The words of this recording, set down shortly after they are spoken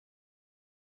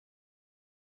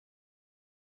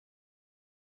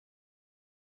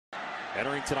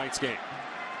entering tonight's game.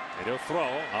 And he'll throw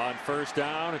on first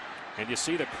down, and you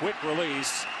see the quick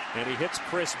release, and he hits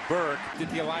Chris Burke.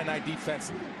 The Illini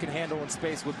defense can handle in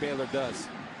space what Baylor does.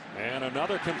 And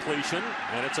another completion,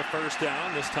 and it's a first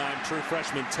down. This time, true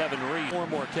freshman Tevin Reed. 4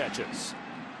 more catches.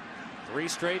 3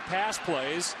 straight pass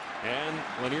plays, and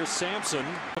Lanier Sampson.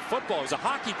 Football is a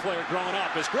hockey player growing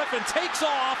up as Griffin takes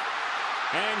off,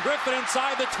 and Griffin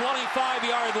inside the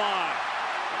 25-yard line.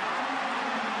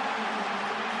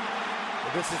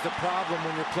 This is the problem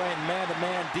when you're playing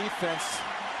man-to-man defense.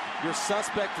 You're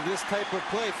suspect of this type of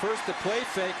play. First, the play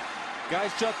fake.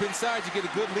 Guys jump inside. You get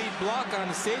a good lead block on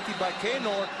the safety by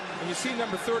Knorr. And you see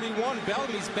number 31,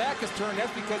 Bellamy's back is turned.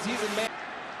 That's because he's a man.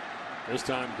 This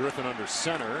time, Griffin under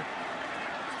center.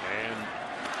 And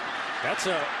that's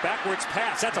a backwards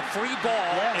pass. That's a free ball.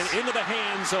 Yes. And into the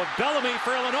hands of Bellamy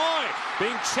for Illinois.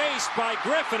 Being chased by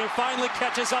Griffin, who finally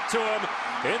catches up to him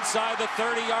inside the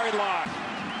 30-yard line.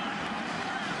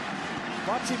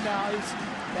 Watch him now.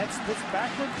 That's this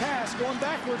backward pass going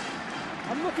backward.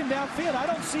 I'm looking downfield. I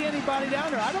don't see anybody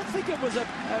down there. I don't think it was a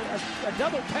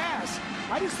double pass.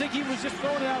 I just think he was just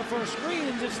throwing it out for a screen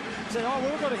and just said, oh,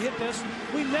 we're going to hit this.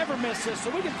 We never miss this, so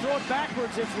we can throw it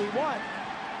backwards if we want.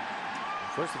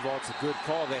 First of all, it's a good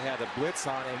call. They had a blitz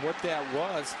on, and what that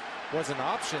was an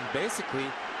option, basically,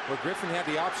 where Griffin had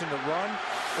the option to run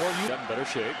or you. In better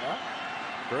shape. Yeah.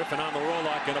 Griffin on the roll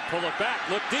lock, going to pull it back.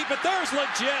 Look deep, but there's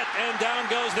legit, and down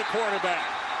goes the quarterback.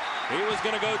 He was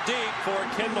going to go deep for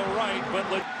Kendall Wright, but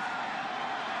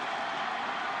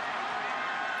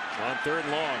on 3rd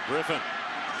and long, Griffin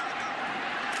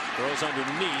throws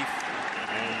underneath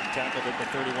and tackled at the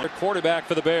 31. Quarterback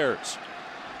for the Bears.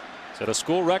 Set a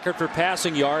school record for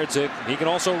passing yards. He can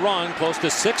also run close to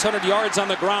 600 yards on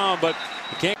the ground, but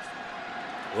he can't.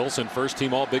 Wilson, first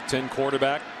team All Big Ten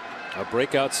quarterback. A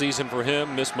breakout season for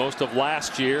him. Missed most of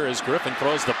last year as Griffin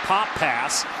throws the pop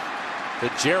pass to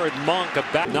Jared Monk, a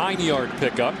back 9-yard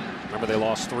pickup. Remember, they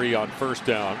lost 3 on first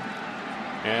down.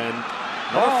 And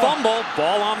another fumble,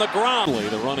 ball on the ground.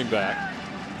 The running back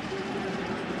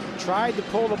Tried to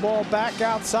pull the ball back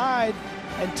outside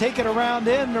and take it around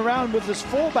in and around with his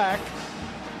fullback.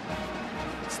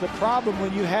 It's the problem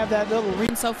when you have that little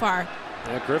read so far.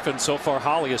 Yeah, Griffin so far,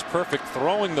 Holly is perfect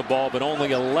throwing the ball, but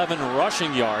only 11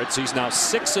 rushing yards. He's now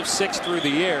 6 of 6 through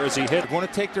the air as he hit. They want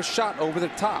to take their shot over the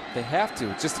top. They have to.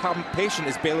 Just how patient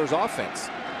is Baylor's offense.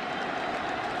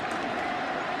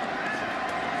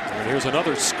 And here's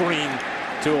another screen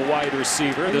to a wide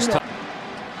receiver. This time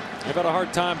they've had a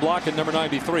hard time blocking number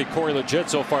 93, Corey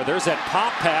Legit so far. There's that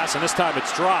pop pass, and this time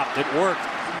it's dropped. It worked.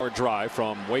 Or drive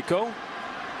from Waco.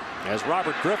 As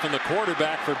Robert Griffin, the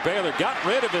quarterback for Baylor, got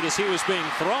rid of it as he was being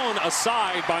thrown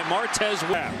aside by Martez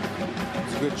Webb.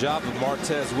 It's a good job of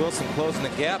Martez Wilson closing the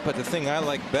gap, but the thing I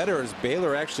like better is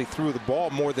Baylor actually threw the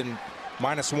ball more than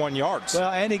 -1 yards.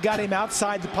 Well, and he got him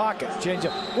outside the pocket. Change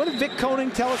up. What did Vic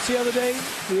Koenig tell us the other day?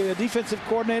 The defensive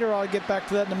coordinator. I'll get back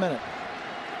to that in a minute.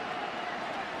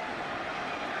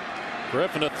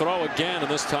 Griffin to throw again, and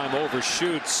this time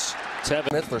overshoots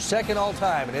Tevin. For second all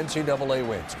time in NCAA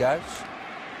wins, guys.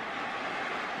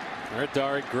 All right,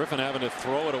 Dari, Griffin having to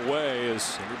throw it away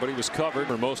as everybody was covered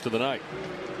for most of the night.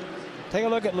 Take a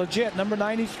look at Legit, number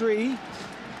 93.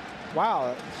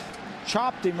 Wow,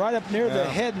 chopped him right up near the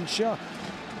head and shot.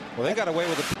 Well, they got away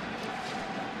with it.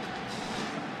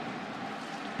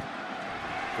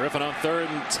 Griffin on 3rd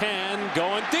and 10,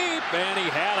 going deep, and he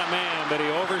had a man, but he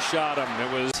overshot him.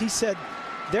 It was. He said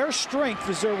their strength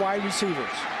is their wide receivers.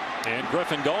 And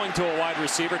Griffin going to a wide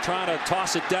receiver, trying to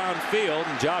toss it downfield,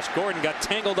 and Josh Gordon got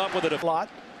tangled up with it a lot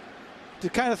to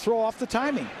kind of throw off the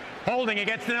timing. Holding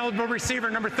against an eligible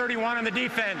receiver, number 31 on the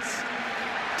defense.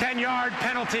 10-yard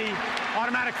penalty,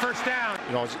 automatic first down.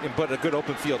 You know, but a good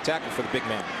open field tackle for the big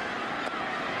man.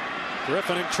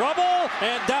 Griffin in trouble,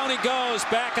 and down he goes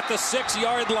back at the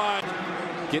 6-yard line.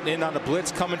 Getting in on the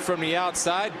blitz, coming from the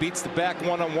outside, beats the back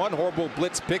one-on-one. Horrible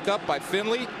blitz pickup by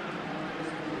Finley.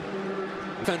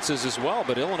 Defenses as well,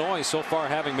 but Illinois so far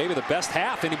having maybe the best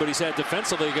half anybody's had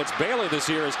defensively against Baylor this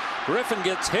year as Griffin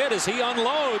gets hit as he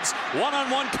unloads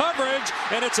one-on-one coverage,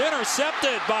 and it's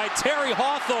intercepted by Terry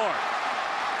Hawthorne.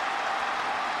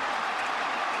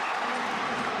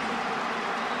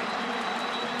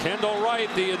 Kendall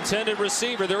Wright, the intended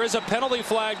receiver. There is a penalty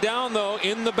flag down, though,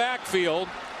 in the backfield.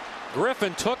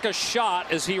 Griffin took a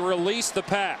shot as he released the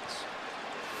pass.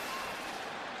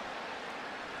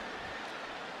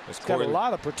 It's got a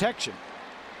lot of protection.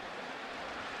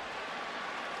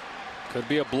 Could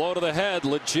be a blow to the head.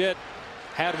 Legit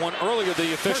had one earlier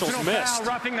the officials missed. Foul,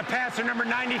 roughing the passer, number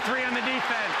 93 on the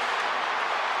defense.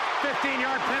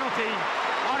 15-yard penalty,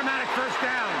 automatic first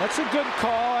down. That's a good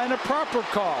call and a proper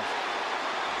call.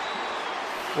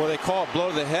 Well, they call it blow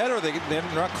to the head, or they're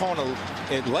not calling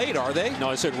it late, are they? No,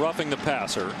 I said roughing the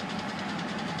passer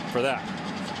for that.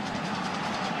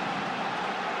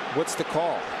 What's the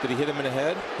call? Did he hit him in the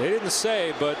head? They didn't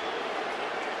say, but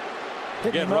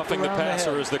again, roughing the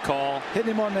passer is the call.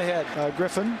 Hitting him on the head.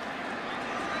 Griffin.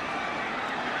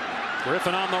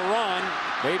 Griffin on the run.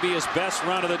 Maybe his best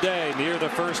run of the day near the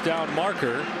first down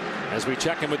marker as we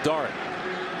check in with Dart.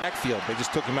 Backfield. They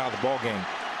just took him out of the ball game.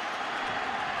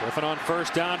 Griffin on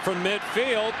first down from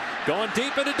midfield. Going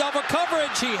deep into double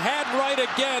coverage. He had right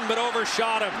again, but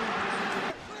overshot him.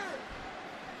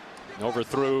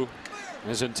 Overthrew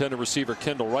his intended receiver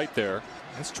Kendall right there.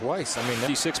 That's twice. I mean,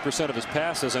 56% of his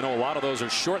passes. I know a lot of those are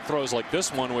short throws like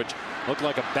this one, which looked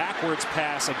like a backwards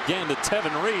pass again to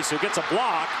Tevin Reese, who gets a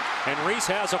block, and Reese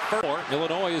has a first.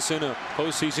 Illinois is in a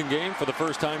postseason game for the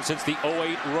first time since the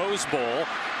 08 Rose Bowl.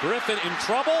 Griffin in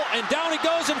trouble, and down he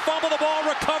goes and fumble the ball,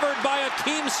 recovered by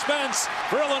Akeem Spence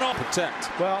for Illinois.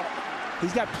 protect. Well,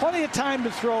 he's got plenty of time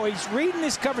to throw. He's reading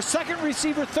his cover. Second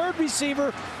receiver, third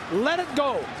receiver, let it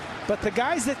go. But the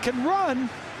guys that can run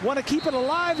want to keep it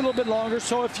alive a little bit longer.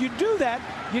 So if you do that,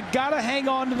 you got to hang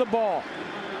on to the ball.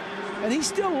 And he's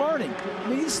still learning. I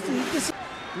mean, this is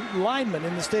lineman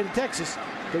in the state of Texas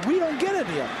that we don't get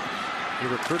any of. He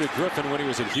recruited Griffin when he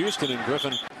was at Houston, and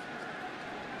Griffin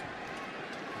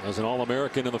was an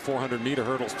All-American in the 400-meter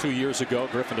hurdles 2 years ago.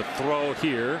 Griffin to throw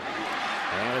here,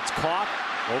 and it's caught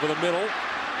over the middle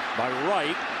by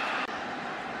Wright.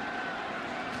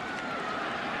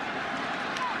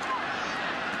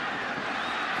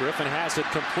 Griffin has it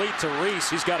complete to Reese.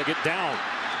 He's got to get down.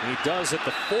 And he does at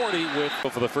the 40 with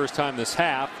for the first time this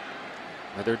half.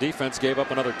 And their defense gave up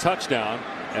another touchdown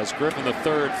as Griffin the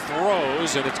third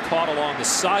throws, and it's caught along the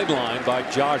sideline by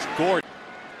Josh Gordon.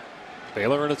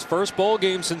 Baylor in its first bowl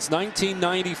game since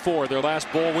 1994. Their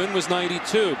last bowl win was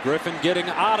 '92. Griffin getting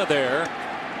out of there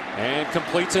and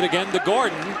completes it again to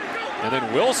Gordon. And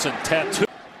then Wilson tattoo.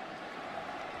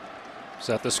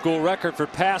 Set the school record for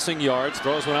passing yards.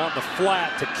 Throws one out in the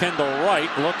flat to Kendall Wright,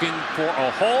 looking for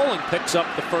a hole, and picks up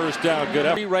the first down.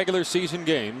 Good. 3 regular season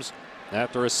games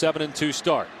after a 7-2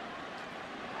 start.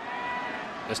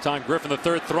 This time Griffin the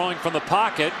third throwing from the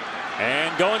pocket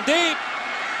and going deep.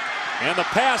 And the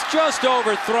pass just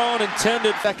overthrown,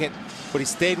 intended. Second, but he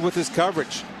stayed with his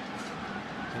coverage.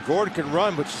 And Gordon can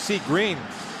run, but you see Green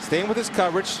staying with his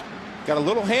coverage. Got a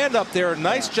little hand up there.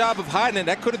 Nice job of hiding it.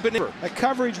 That could have been it. That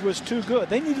coverage was too good.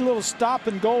 They need a little stop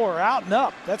and go or out and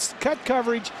up. That's cut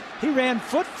coverage. He ran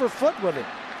foot for foot with it.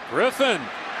 Griffin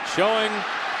showing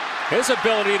his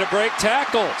ability to break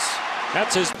tackles.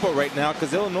 That's his foot right now,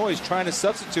 because Illinois is trying to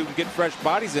substitute and get fresh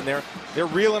bodies in there. They're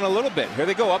reeling a little bit. Here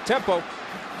they go, up tempo.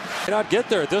 Cannot get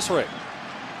there at this rate.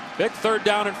 Big 3rd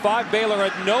down and 5. Baylor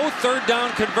had no 3rd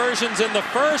down conversions in the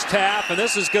first half, and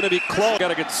this is going to be close. Got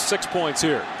to get 6 points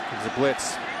here. It's a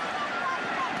blitz.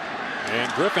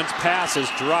 And Griffin's pass is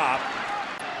dropped.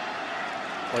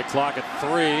 Play clock at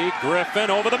 3. Griffin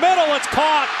over the middle. It's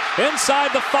caught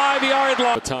inside the 5-yard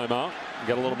line. A timeout.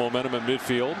 Got a little momentum in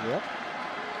midfield. Yep.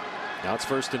 Now it's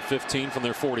 1st and 15 from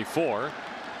their 44.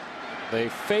 They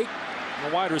fake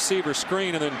a wide receiver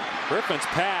screen, and then Griffin's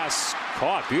pass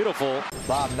caught. Beautiful.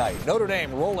 Bob Knight. Notre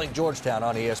Dame rolling Georgetown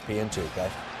on ESPN2,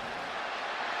 guys.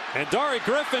 And Dari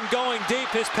Griffin going deep.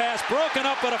 His pass broken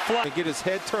up at a flat. To get his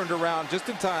head turned around just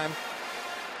in time.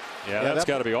 Yeah, that's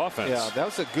got to be offense. Yeah, that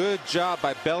was a good job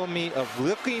by Bellamy of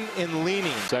looking and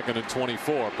leaning. 2nd and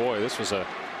 24. Boy, this was a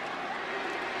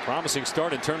promising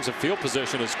start in terms of field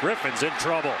position as Griffin's in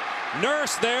trouble.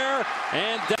 Nurse there,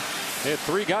 and they had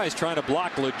 3 guys trying to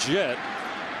block legit.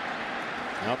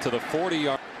 Out to the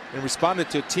 40-yard. And responded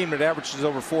to a team that averages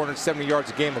over 470 yards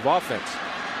a game of offense.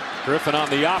 Griffin on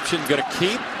the option, going to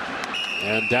keep.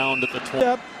 And down to the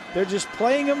 20. They're just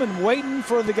playing him and waiting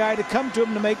for the guy to come to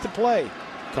him to make the play.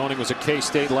 Koenig was at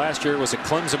K-State last year, was at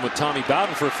Clemson with Tommy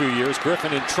Bowden for a few years.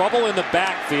 Griffin in trouble in the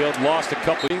backfield, lost a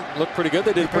couple. Looked pretty good.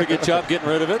 They did a pretty good job getting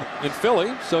rid of it in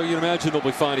Philly, so you'd imagine they'll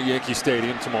be fine at Yankee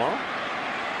Stadium tomorrow.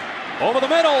 Over the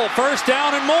middle, 1st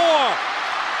down and more.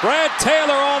 Brad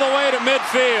Taylor all the way to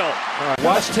midfield. Right,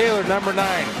 watch Taylor, number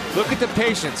 9. Look at the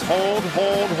patience. Hold,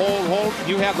 hold, hold, hold.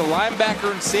 You have the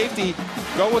linebacker and safety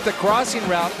go with the crossing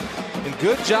route. And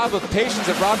good job of patience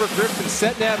of Robert Griffin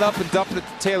setting that up and dumping it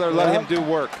to Taylor. Let him do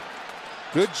work.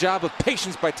 Good job of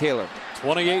patience by Taylor.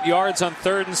 28 yards on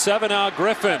 3rd and 7 now.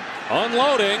 Griffin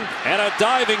unloading and a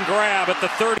diving grab at the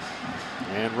 30.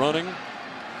 And running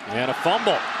and a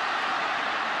fumble.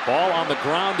 Ball on the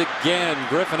ground again.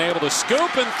 Griffin able to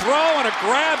scoop and throw, and a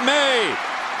grab made.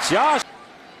 Josh.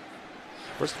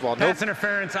 First of all, pass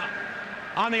interference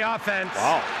on the offense.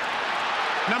 Wow.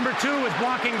 Number 2 was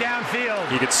blocking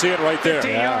downfield. You can see it right there.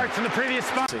 15 yards from the previous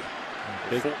spot.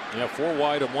 Four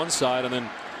wide on one side and then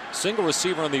single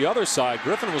receiver on the other side.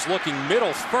 Griffin was looking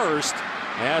middle first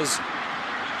as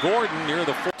Gordon near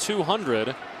the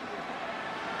 200.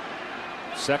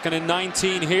 2nd and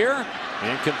 19 here,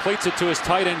 and completes it to his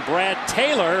tight end Brad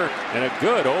Taylor, and a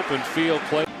good open field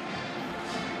play.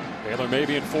 Taylor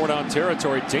maybe in 4-down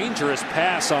territory. Dangerous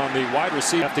pass on the wide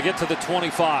receiver. Have to get to the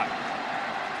 25.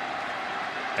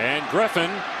 And Griffin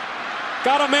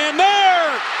got a man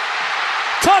there.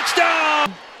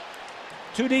 Touchdown!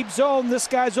 Too deep zone. This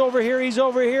guy's over here. He's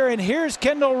over here. And here's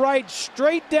Kendall Wright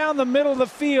straight down the middle of the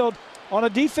field on a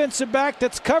defensive back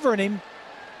that's covering him.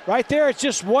 Right there, it's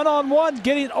just one-on-one,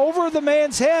 getting over the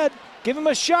man's head. Give him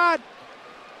a shot.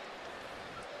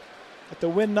 Get the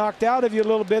wind knocked out of you a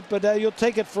little bit, but you'll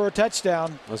take it for a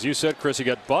touchdown. As you said, Chris, you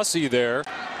got Bussey there.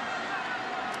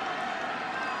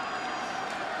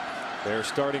 They're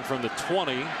starting from the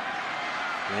 20.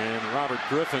 And Robert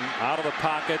Griffin out of the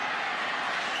pocket.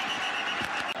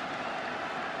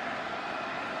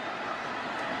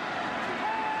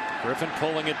 Griffin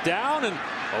pulling it down and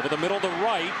over the middle to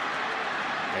right.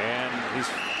 And he's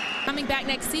coming back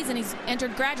next season. He's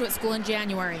entered graduate school in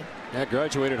January. Yeah,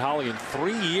 graduated Holly in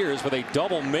 3 years with a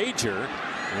double major.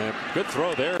 And good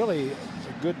throw there. Really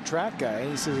a good track guy.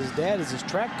 He says his dad is his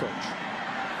track coach.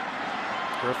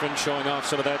 Griffin showing off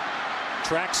some of that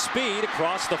track speed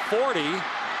across the 40.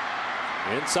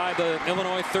 Inside the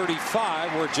Illinois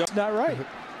 35. We're just not right.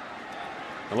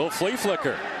 A little flea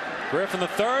flicker. Griffin the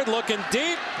third looking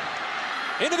deep.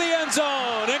 Into the end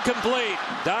zone, incomplete.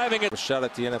 Diving it. A shot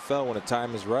at the NFL when the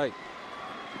time is right.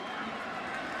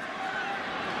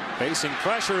 Facing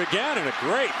pressure again, and a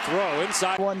great throw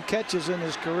inside. 1 catches in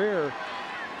his career.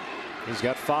 He's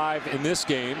got 5 in this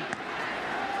game.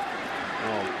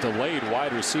 Oh, delayed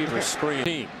wide receiver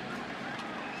screen.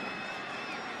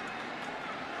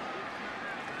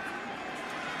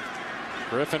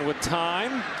 Griffin with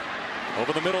time.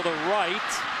 Over the middle to right.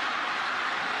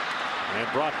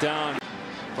 And brought down.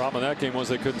 Problem in that game was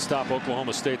they couldn't stop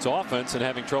Oklahoma State's offense, and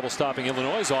having trouble stopping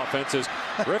Illinois' offense as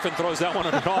Griffin throws that one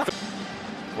under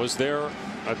off. Was there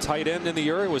a tight end in the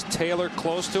area? Was Taylor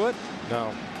close to it?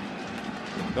 No.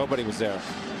 Nobody was there.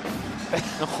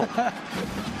 Oh.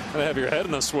 Have your head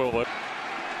in a swivel.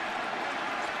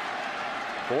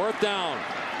 4th down.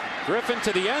 Griffin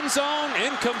to the end zone.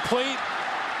 Incomplete.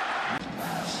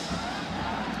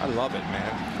 I love it,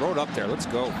 man. Throw it up there. Let's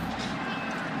go.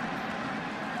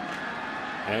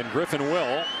 And Griffin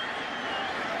will.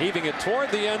 Heaving it toward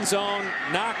the end zone.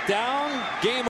 Knocked down. Game